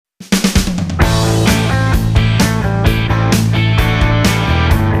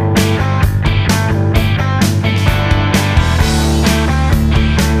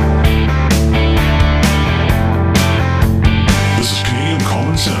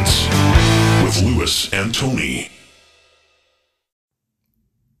Tony.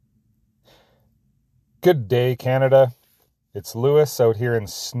 Good day, Canada. It's Lewis out here in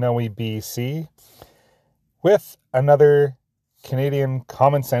snowy BC with another Canadian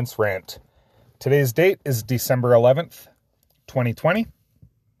Common Sense rant. Today's date is December 11th, 2020.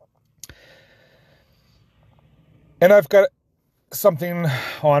 And I've got something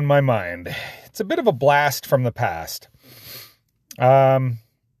on my mind. It's a bit of a blast from the past.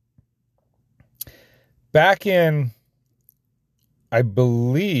 Back in, I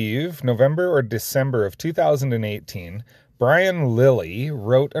believe, November or December of 2018, Brian Lilley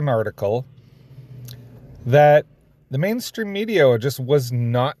wrote an article that the mainstream media just was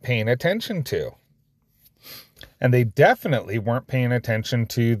not paying attention to. And they definitely weren't paying attention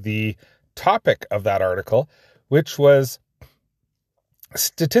to the topic of that article, which was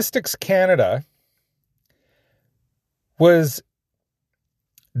Statistics Canada was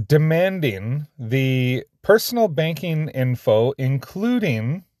demanding the personal banking info,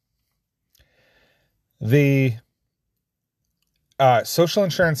 including the social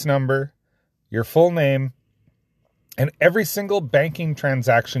insurance number, your full name, and every single banking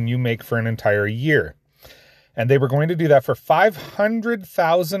transaction you make for an entire year. And they were going to do that for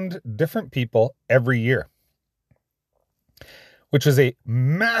 500,000 different people every year, which is a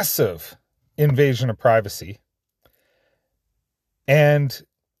massive invasion of privacy. And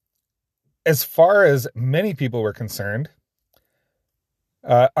as far as many people were concerned,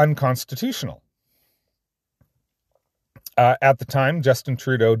 unconstitutional. At the time, Justin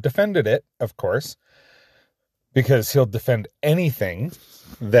Trudeau defended it, of course, because he'll defend anything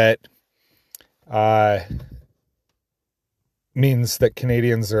that means that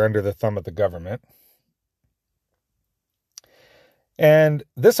Canadians are under the thumb of the government. And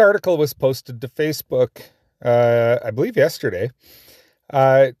this article was posted to Facebook, I believe yesterday,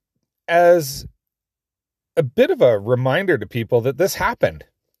 as a bit of a reminder to people that this happened.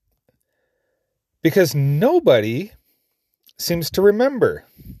 Because nobody seems to remember.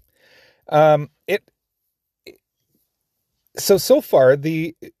 So far,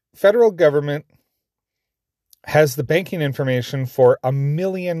 the federal government has the banking information for 1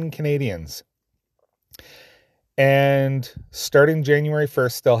 million Canadians. And starting January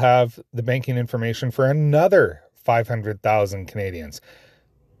 1st, they'll have the banking information for another 500,000 Canadians.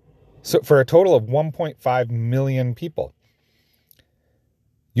 So for a total of 1.5 million people.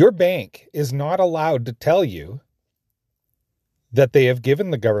 Your bank is not allowed to tell you that they have given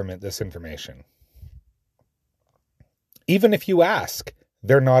the government this information. Even if you ask,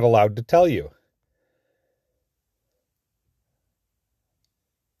 they're not allowed to tell you.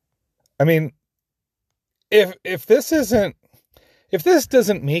 I mean, if this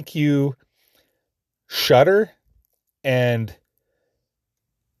doesn't make you shudder and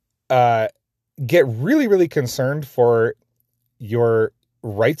get really, really concerned for your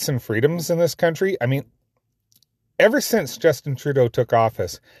rights and freedoms in this country. I mean, ever since Justin Trudeau took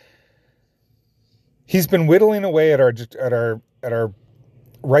office, he's been whittling away at our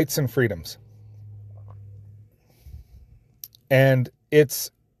rights and freedoms. And it's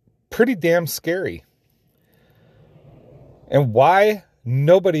pretty damn scary. And why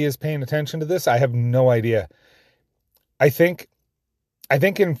nobody is paying attention to this, I have no idea. I think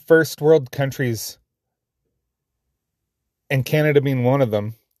in first world countries, and Canada being one of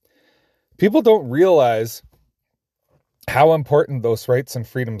them, people don't realize how important those rights and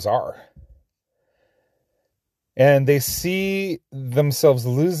freedoms are. And they see themselves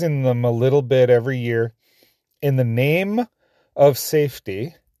losing them a little bit every year in the name of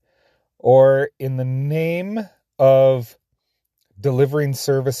safety or in the name of delivering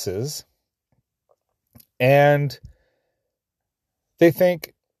services. And they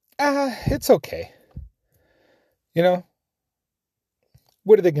think, it's okay. You know,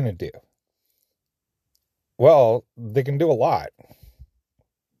 what are they going to do? Well, they can do a lot.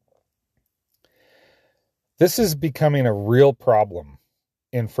 This is becoming a real problem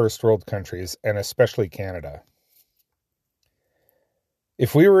in first world countries, and especially Canada.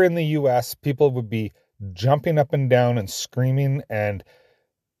 If we were in the US, people would be jumping up and down and screaming and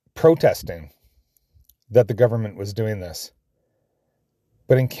protesting that the government was doing this.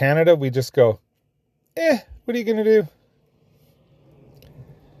 But in Canada, we just go, what are you going to do?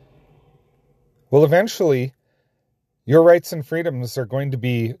 Well, eventually, your rights and freedoms are going to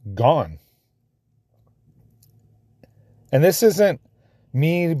be gone. And this isn't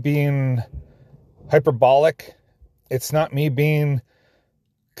me being hyperbolic. It's not me being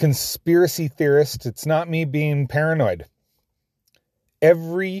conspiracy theorist. It's not me being paranoid.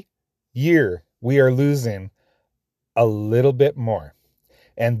 Every year we are losing a little bit more.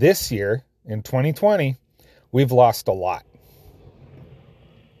 And this year, in 2020, we've lost a lot.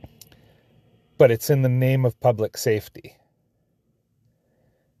 But it's in the name of public safety.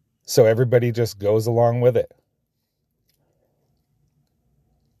 So everybody just goes along with it.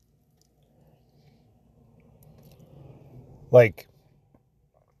 Like,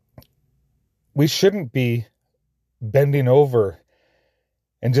 we shouldn't be bending over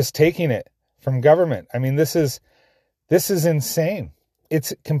and just taking it from government. I mean, this is insane.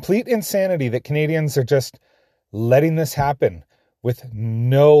 It's complete insanity that Canadians are just letting this happen with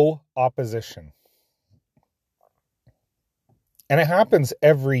no opposition. And it happens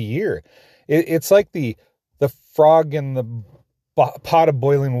every year. It's like the frog in the pot of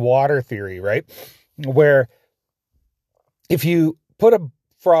boiling water theory, right? Where if you put a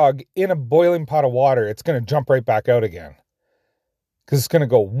frog in a boiling pot of water, it's going to jump right back out again. Because it's going to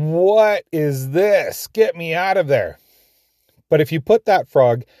go, what is this? Get me out of there. But if you put that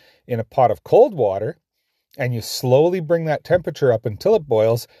frog in a pot of cold water and you slowly bring that temperature up until it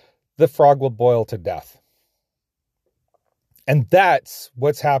boils, the frog will boil to death. And that's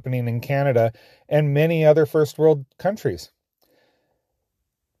what's happening in Canada and many other first world countries.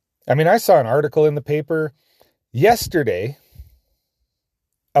 I mean, I saw an article in the paper yesterday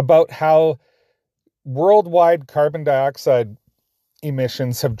about how worldwide carbon dioxide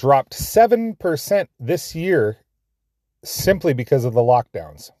emissions have dropped 7% this year simply because of the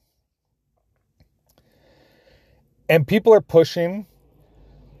lockdowns. And people are pushing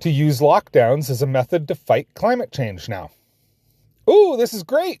to use lockdowns as a method to fight climate change now. Ooh, this is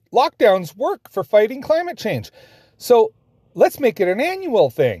great. Lockdowns work for fighting climate change. So let's make it an annual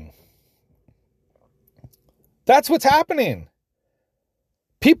thing. That's what's happening.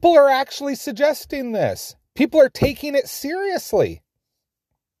 People are actually suggesting this. People are taking it seriously.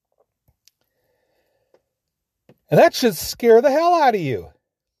 And that should scare the hell out of you.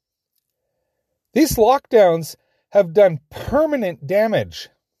 These lockdowns have done permanent damage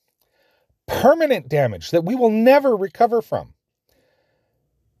that we will never recover from.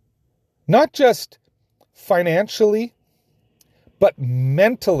 Not just financially, but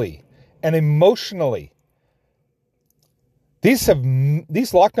mentally and emotionally. These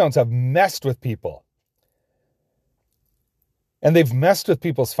lockdowns have messed with people. And they've messed with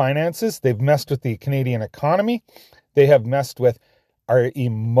people's finances. They've messed with the Canadian economy. They have messed with our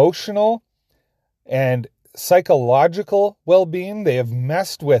emotional and psychological well-being. They have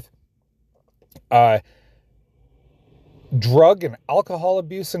messed with drug and alcohol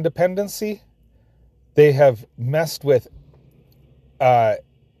abuse and dependency. They have messed with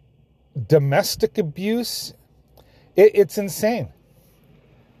domestic abuse. It's insane.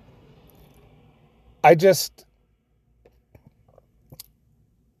 I just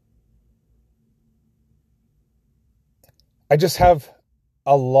have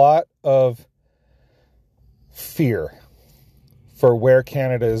a lot of fear for where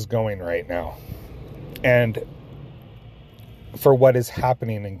Canada is going right now and for what is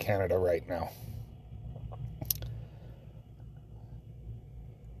happening in Canada right now.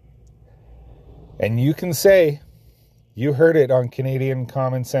 And you can say you heard it on Canadian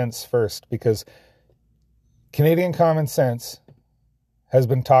Common Sense first, because Canadian Common Sense has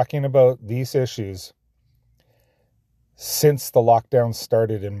been talking about these issues since the lockdown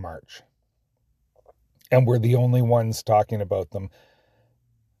started in March. And we're the only ones talking about them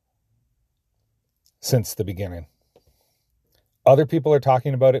since the beginning. Other people are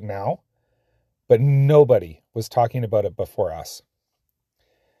talking about it now, but nobody was talking about it before us.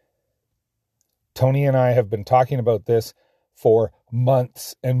 Tony and I have been talking about this for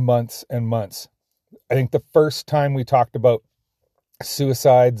months and months and months. I think the first time we talked about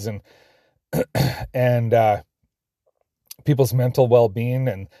suicides and people's mental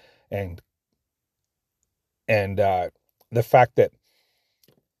well-being and the fact that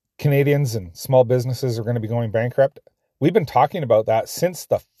Canadians and small businesses are going to be going bankrupt. We've been talking about that since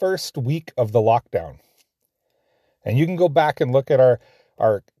the first week of the lockdown. And you can go back and look at our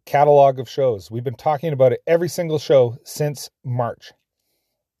catalog of shows. We've been talking about it every single show since March.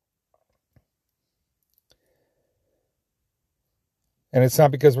 And it's not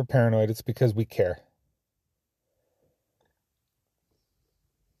because we're paranoid, it's because we care.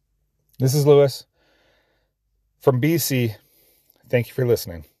 This is Lewis from BC. Thank you for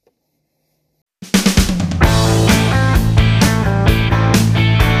listening.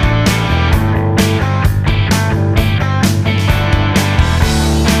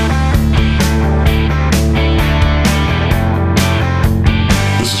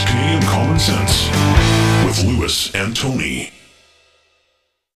 This is Canadian Common Sense with Lewis and Tony.